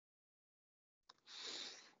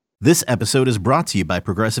This episode is brought to you by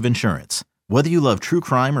Progressive Insurance. Whether you love true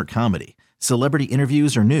crime or comedy, celebrity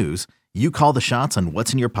interviews or news, you call the shots on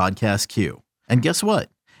what's in your podcast queue. And guess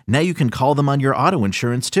what? Now you can call them on your auto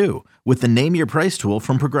insurance too with the Name Your Price tool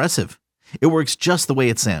from Progressive. It works just the way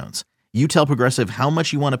it sounds. You tell Progressive how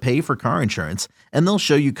much you want to pay for car insurance, and they'll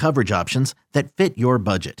show you coverage options that fit your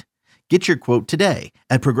budget. Get your quote today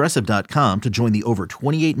at Progressive.com to join the over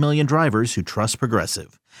 28 million drivers who trust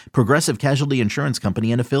Progressive. Progressive Casualty Insurance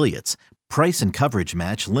Company and Affiliates. Price and coverage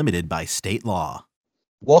match limited by state law.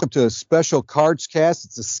 Welcome to a special Cards Cast.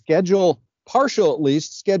 It's a partial at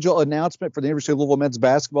least, schedule announcement for the University of Louisville men's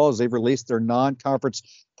basketball as they've released their non-conference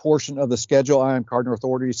portion of the schedule. I am Cardinal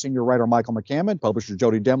Authority senior writer Michael McCammon, publisher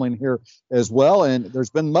Jody Demling here as well. And there's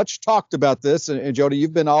been much talked about this. And Jody,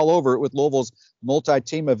 you've been all over it with Louisville's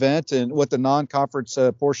multi-team event and what the non-conference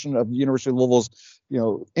portion of the University of Louisville's,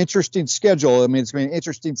 interesting schedule. I mean, it's going to be an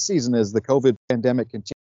interesting season as the COVID pandemic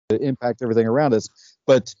continues to impact everything around us.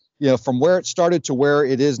 But, from where it started to where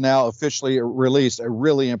it is now officially released, a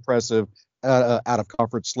really impressive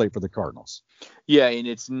out-of-conference slate for the Cardinals. Yeah, and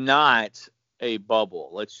it's not a bubble.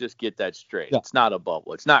 Let's just get that straight. Yeah. It's not a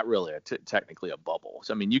bubble. It's not really technically a bubble.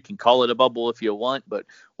 So, I mean, you can call it a bubble if you want, but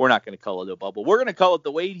we're not going to call it a bubble. We're going to call it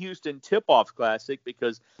the Wade Houston Tip-Off Classic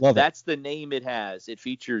because that's the name it has. It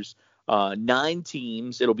features 9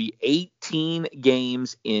 teams. It'll be 18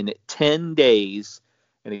 games in 10 days.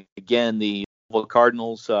 And again, the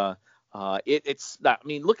Cardinals, it's not, I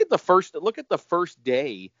mean, look at the first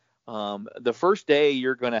day. The first day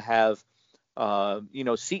you're going to have,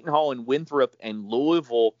 Seton Hall and Winthrop and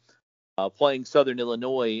Louisville playing Southern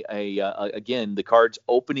Illinois. Again, the Cards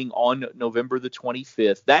opening on November the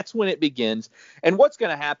 25th. That's when it begins. And what's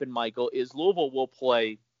going to happen, Michael, is Louisville will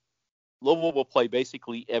play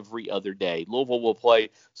basically every other day. Louisville will play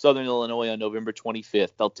Southern Illinois on November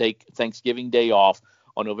 25th. They'll take Thanksgiving Day off.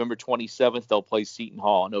 On November 27th, they'll play Seton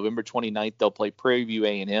Hall. On November 29th, they'll play Prairie View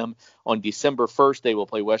A&M. On December 1st, they will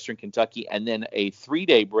play Western Kentucky, and then a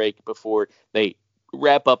 3-day break before they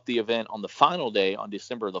wrap up the event on the final day on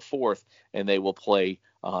December the 4th, and they will play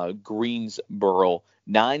Greensboro.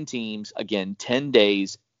 9 teams, again, 10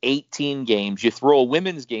 days, 18 games. You throw a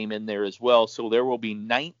women's game in there as well, so there will be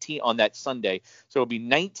 19 on that Sunday. So it'll be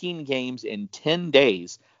 19 games in 10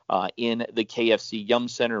 days. In the KFC Yum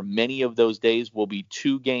Center. Many of those days will be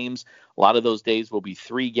 2 games. A lot of those days will be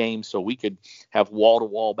 3 games. So we could have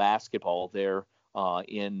wall-to-wall basketball there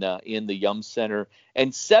in the Yum Center.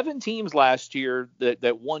 And 7 teams last year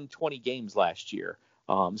that won 20 games last year.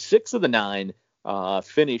 6 of the 9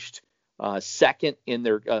 finished second in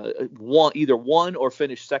their either won or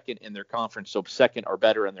finished second in their conference. So second or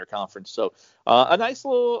better in their conference. So a nice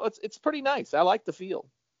little. It's pretty nice. I like the field.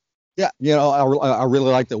 Yeah, I really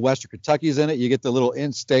like that Western Kentucky's in it. You get the little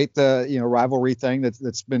in-state, rivalry thing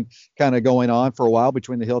that's been kind of going on for a while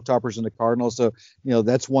between the Hilltoppers and the Cardinals. So,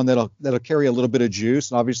 that's one that'll carry a little bit of juice.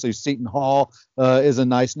 And obviously, Seton Hall is a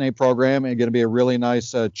nice name program and going to be a really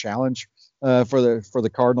nice challenge for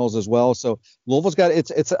the Cardinals as well. So Louisville's got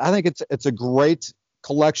I think it's a great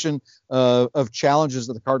collection of challenges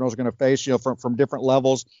that the Cardinals are going to face, from different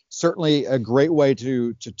levels. Certainly a great way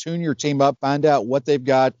to tune your team up, find out what they've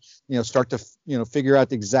got, start to, figure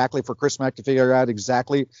out exactly for Chris Mack to figure out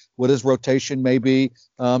exactly what his rotation may be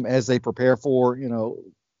as they prepare for,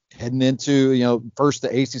 heading into, first the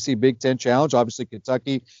ACC Big Ten Challenge. Obviously,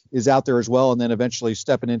 Kentucky is out there as well, and then eventually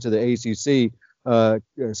stepping into the ACC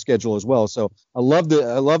schedule as well. So I love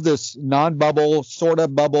this non-bubble, sort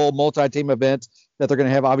of bubble, multi-team event that they're going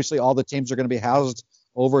to have. Obviously, all the teams are going to be housed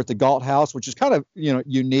over at the Galt House, which is kind of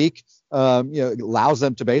unique. It allows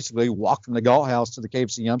them to basically walk from the Galt House to the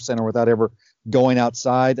KFC Yum Center without ever going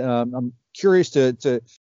outside. I'm curious to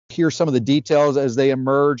hear some of the details as they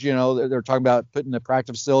emerge. They're talking about putting the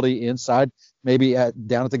practice facility inside, maybe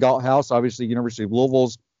down at the Galt House. Obviously, University of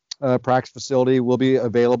Louisville's practice facility will be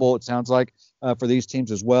available, it sounds like, for these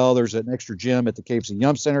teams as well. There's an extra gym at the KFC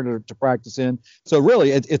Yum Center to practice in. So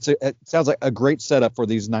really, it sounds like a great setup for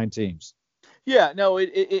these 9 teams. Yeah, no,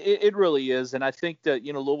 it really is. And I think that,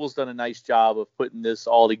 Louisville's done a nice job of putting this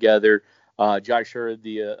all together. Josh Hurd,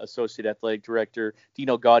 the associate athletic director,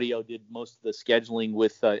 Dino Gaudio did most of the scheduling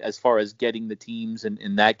with as far as getting the teams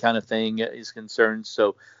and that kind of thing is concerned.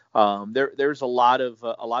 So there's a lot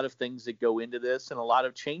of things that go into this and a lot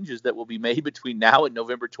of changes that will be made between now and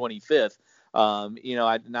November 25th.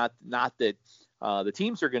 Not that the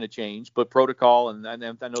teams are going to change, but protocol, and I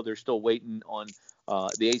know they're still waiting on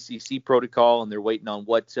the ACC protocol, and they're waiting on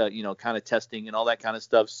what kind of testing and all that kind of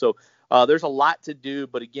stuff. So there's a lot to do,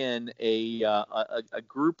 but again, a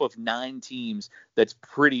group of 9 teams that's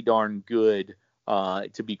pretty darn good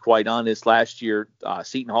To be quite honest, last year,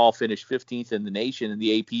 Seton Hall finished 15th in the nation in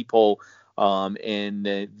the AP poll. And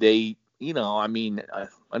they,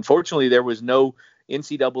 unfortunately, there was no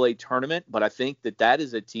NCAA tournament, but I think that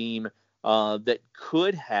is a team that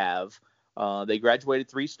could have. They graduated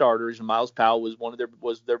 3 starters, and Miles Powell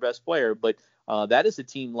was their best player. But that is a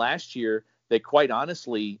team last year that, quite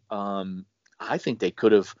honestly, I think they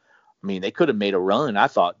could have. They could have made a run. I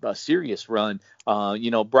thought a serious run.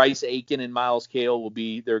 Bryce Aiken and Miles Cale will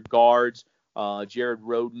be their guards. Jared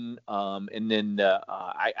Roden, and then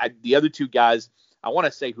the other 2 guys. I want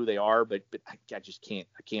to say who they are, but I just can't.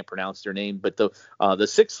 I can't pronounce their name. But the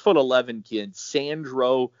 6'11" kid,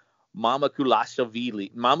 Sandro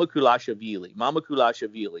Mamakulashvili,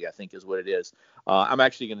 I think is what it is. I'm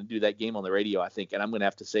actually going to do that game on the radio, I think, and I'm going to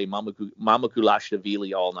have to say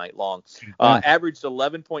Mamakulashvili all night long. Averaged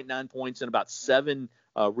 11.9 points and about 7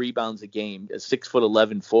 rebounds a game. A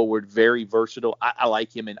 6'11" forward, very versatile. I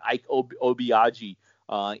like him. And Ike Obiaji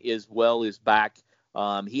as well is back.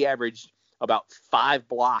 He averaged about 5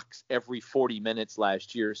 blocks every 40 minutes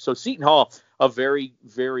last year. So Seton Hall, a very,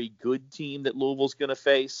 very good team that Louisville's going to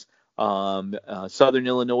face. Southern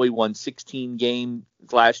Illinois won 16 games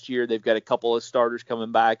last year. They've got a couple of starters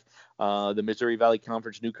coming back. The Missouri Valley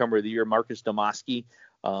Conference Newcomer of the Year, Marcus Domoski,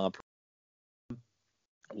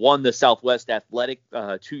 won the Southwest Athletic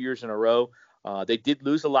 2 years in a row. They did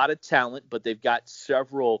lose a lot of talent, but they've got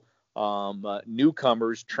several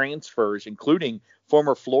newcomers, transfers, including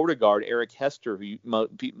former Florida guard Eric Hester, who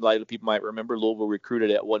people might remember Louisville recruited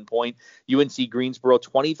at one point. UNC Greensboro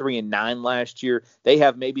 23-9 last year. They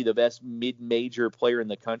have maybe the best mid-major player in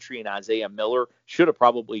the country in Isaiah Miller. Could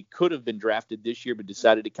have been drafted this year, but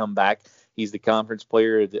decided to come back. He's the conference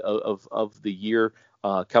player of the year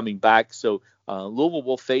coming back. So Louisville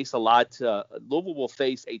will face Louisville will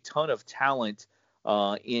face a ton of talent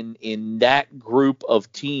in that group of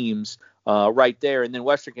teams right there. And then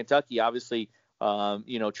Western Kentucky, obviously,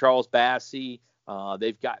 Charles Bassey.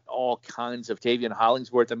 They've got all kinds of Tavian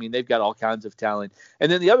Hollingsworth. They've got all kinds of talent.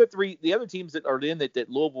 And then the other teams that are in that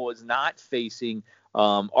Louisville is not facing,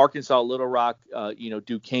 Arkansas, Little Rock,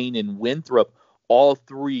 Duquesne, and Winthrop. All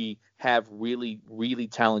 3 have really, really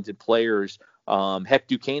talented players. Heck,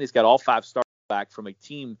 Duquesne has got all 5 stars back from a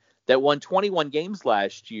team that won 21 games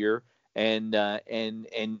last year. And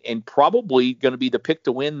probably going to be the pick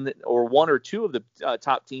to win, or 1 or 2 of the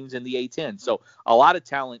top teams in the A10. So a lot of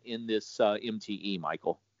talent in this MTE,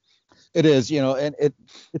 Michael. It is, and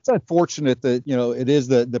it's unfortunate that, it is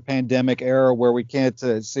the pandemic era where we can't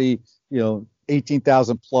see,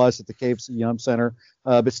 18,000 plus at the KFC Yum Center.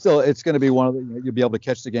 But still, it's going to be one of the, you'll be able to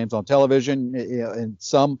catch the games on television, and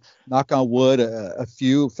some, knock on wood, a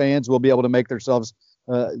few fans will be able to make their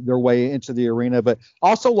way into the arena. But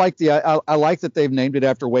also I like that they've named it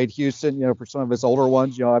after Wade Houston, for some of his older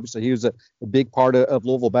ones. Obviously he was a big part of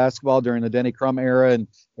Louisville basketball during the Denny Crum era,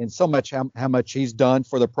 and so much how much he's done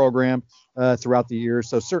for the program throughout the years.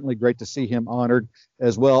 So certainly great to see him honored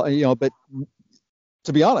as well. And, but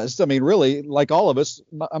to be honest, really, like all of us,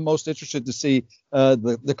 I'm most interested to see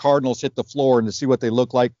the Cardinals hit the floor and to see what they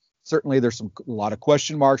look like. Certainly, there's a lot of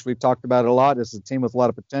question marks. We've talked about it a lot. It's a team with a lot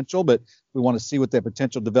of potential, but we want to see what that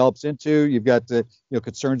potential develops into. You've got the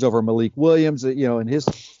concerns over Malik Williams, in his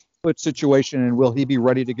foot situation, and will he be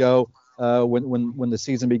ready to go when the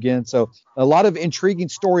season begins? So a lot of intriguing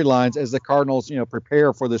storylines as the Cardinals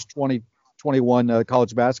prepare for this 2021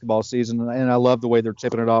 college basketball season, and I love the way they're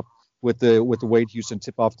tipping it off with the Wade Houston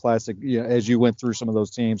Tip-Off Classic. As you went through some of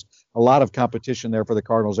those teams, a lot of competition there for the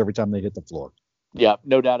Cardinals every time they hit the floor. Yeah,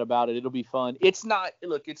 no doubt about it. It'll be fun. It's not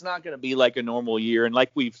going to be like a normal year. And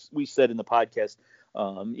like we said in the podcast,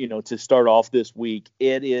 to start off this week,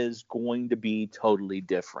 it is going to be totally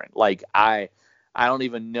different. Like I don't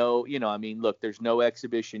even know, look, there's no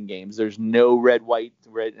exhibition games. There's no red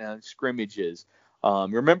scrimmages.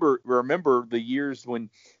 Remember the years when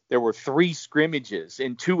there were 3 scrimmages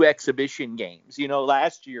and 2 exhibition games.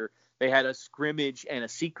 Last year they had a scrimmage and a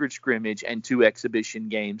secret scrimmage and 2 exhibition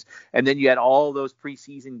games. And then you had all those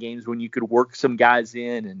preseason games when you could work some guys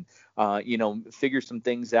in and, figure some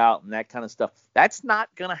things out and that kind of stuff. That's not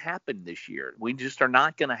going to happen this year. We just are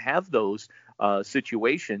not going to have those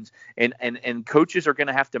situations. And coaches are going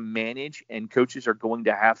to have to manage, and coaches are going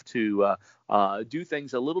to have to do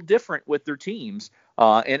things a little different with their teams.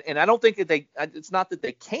 And I don't think that it's not that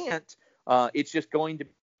they can't. It's just going to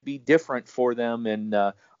be different for them, and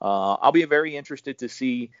I'll be very interested to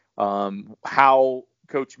see how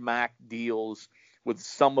Coach Mack deals with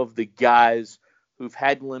some of the guys who've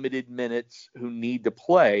had limited minutes who need to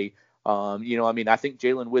play. I think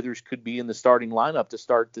Jalen Withers could be in the starting lineup to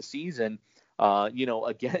start the season,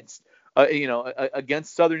 against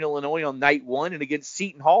against Southern Illinois on night 1 and against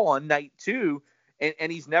Seton Hall on night 2.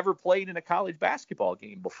 And he's never played in a college basketball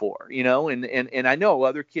game before, and I know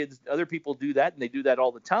other people do that, and they do that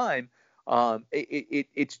all the time.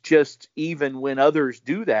 It's just, even when others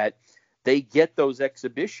do that, they get those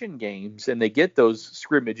exhibition games and they get those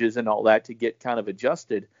scrimmages and all that to get kind of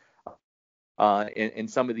adjusted. And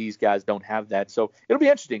some of these guys don't have that. So it'll be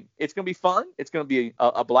interesting. It's going to be fun. It's going to be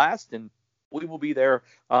a blast, and we will be there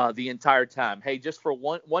the entire time. Hey, just for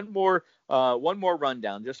one more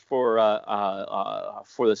rundown, just for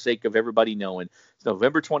the sake of everybody knowing. It's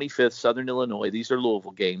November 25th, Southern Illinois. These are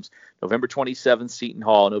Louisville games. November 27th, Seton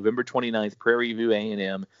Hall. November 29th, Prairie View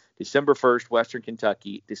A&M. December 1st, Western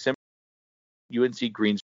Kentucky. December UNC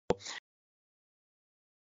Greensboro.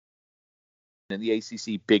 In the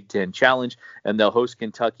ACC Big Ten Challenge, and they'll host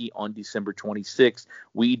Kentucky on December 26th.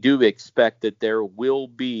 We do expect that there will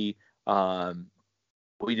be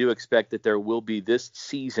this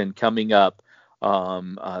season coming up,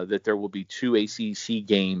 that there will be 2 ACC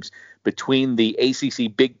games between the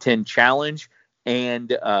ACC Big Ten Challenge and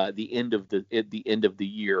the end of the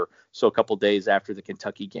year. So a couple days after the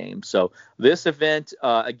Kentucky game. So this event,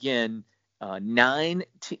 again, 9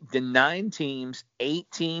 teams,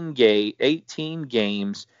 18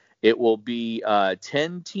 games. It will be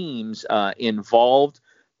 10 teams involved.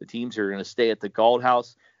 The teams are going to stay at the Galt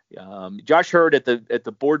House. Josh Hurd at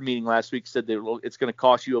the board meeting last week said that it's going to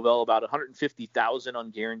cost U of L about $150,000 on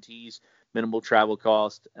guarantees, minimal travel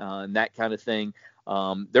cost, and that kind of thing.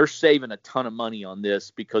 They're saving a ton of money on this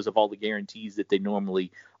because of all the guarantees that they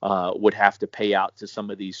normally would have to pay out to some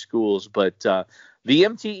of these schools. But the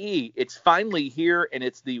MTE, it's finally here, and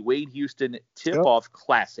it's the Wade Houston Tip-Off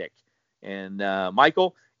Classic. And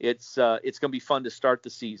Michael, it's going to be fun to start the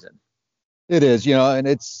season. It is, and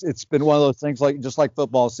it's been one of those things just like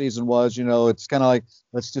football season was. It's kind of like,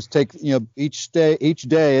 let's just take, each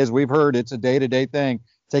day, as we've heard, it's a day-to-day thing,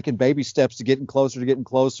 taking baby steps to getting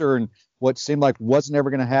closer, and what seemed like wasn't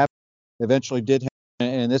ever going to happen eventually did happen.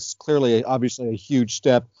 And this is clearly, obviously, a huge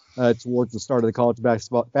step towards the start of the college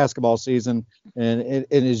basketball season. And it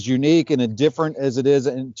is unique and different as it is.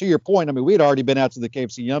 And to your point, I mean, we had already been out to the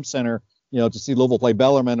KFC Yum Center, to see Louisville play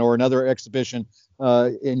Bellarmine or another exhibition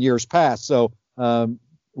in years past. So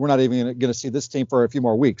we're not even going to see this team for a few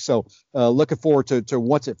more weeks. So looking forward to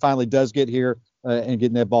once it finally does get here and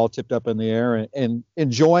getting that ball tipped up in the air and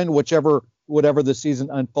enjoying whatever the season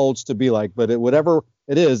unfolds to be like. But whatever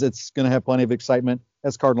it is, it's going to have plenty of excitement,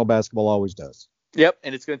 as Cardinal basketball always does. Yep,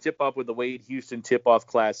 and it's going to tip off with the Wade Houston Tip-Off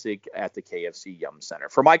Classic at the KFC Yum Center.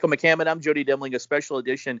 For Michael McCammon, I'm Jody Demling, a special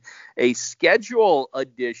edition, a schedule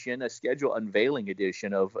unveiling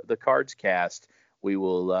edition of the Cards Cast. We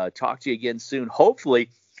will talk to you again soon. Hopefully,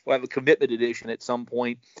 we'll have a commitment edition at some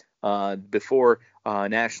point before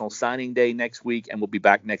National Signing Day next week, and we'll be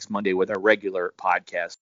back next Monday with our regular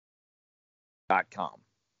podcast.com.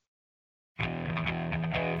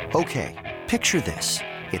 Okay, picture this.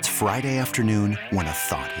 It's Friday afternoon when a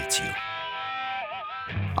thought hits you.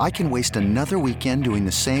 I can waste another weekend doing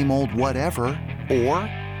the same old whatever, or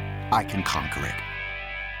I can conquer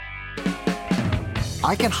it.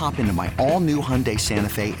 I can hop into my all-new Hyundai Santa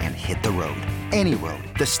Fe and hit the road. Any road.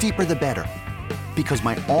 The steeper, the better. Because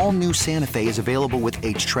my all-new Santa Fe is available with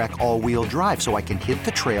H-Track all-wheel drive, so I can hit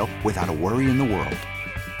the trail without a worry in the world.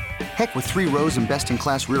 Heck, with 3 rows and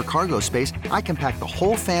best-in-class rear cargo space, I can pack the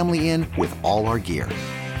whole family in with all our gear.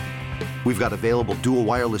 We've got available dual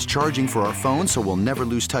wireless charging for our phones, so we'll never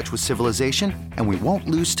lose touch with civilization, and we won't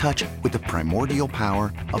lose touch with the primordial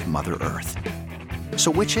power of Mother Earth.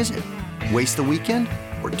 So which is it? Waste the weekend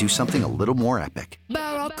or do something a little more epic?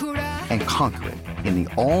 And conquer it in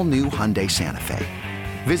the all-new Hyundai Santa Fe.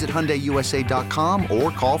 Visit HyundaiUSA.com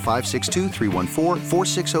or call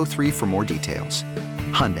 562-314-4603 for more details.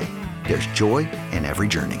 Hyundai, there's joy in every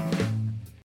journey.